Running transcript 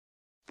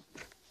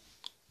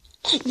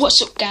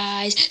What's up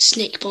guys,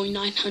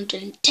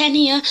 Snakeboy910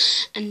 here,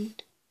 and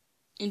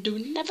I'm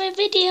doing another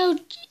video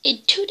in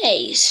 2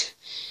 days.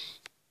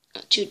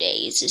 Not 2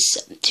 days,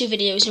 it's 2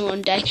 videos in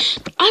 1 day.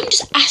 I'm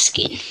just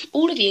asking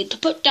all of you to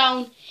put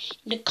down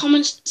in the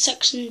comments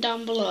section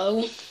down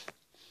below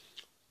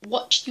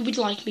what you would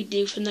like me to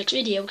do for the next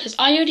video, because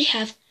I already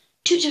have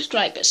 2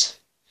 subscribers.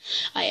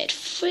 I had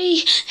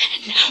 3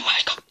 and now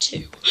I got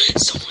 2.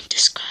 Someone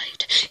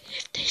described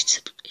if they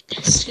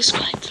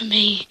subscribe for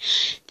me,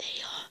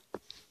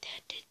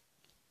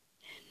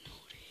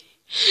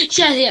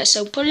 Yeah,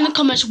 so put in the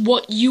comments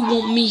what you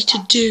want me to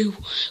do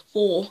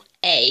for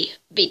a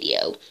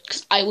video,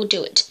 because I will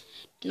do it.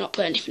 Do not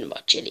put anything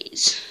about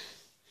chilies.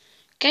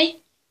 Okay?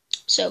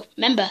 So,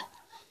 remember,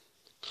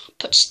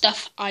 put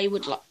stuff I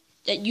would like,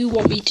 that you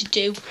want me to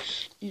do,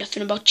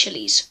 nothing about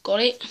chilies. Got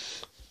it?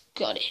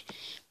 Got it.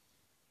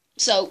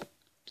 So,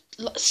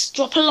 let's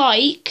drop a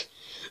like,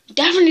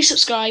 definitely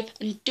subscribe,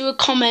 and do a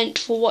comment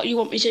for what you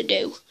want me to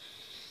do.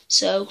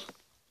 So,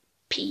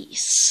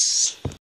 peace.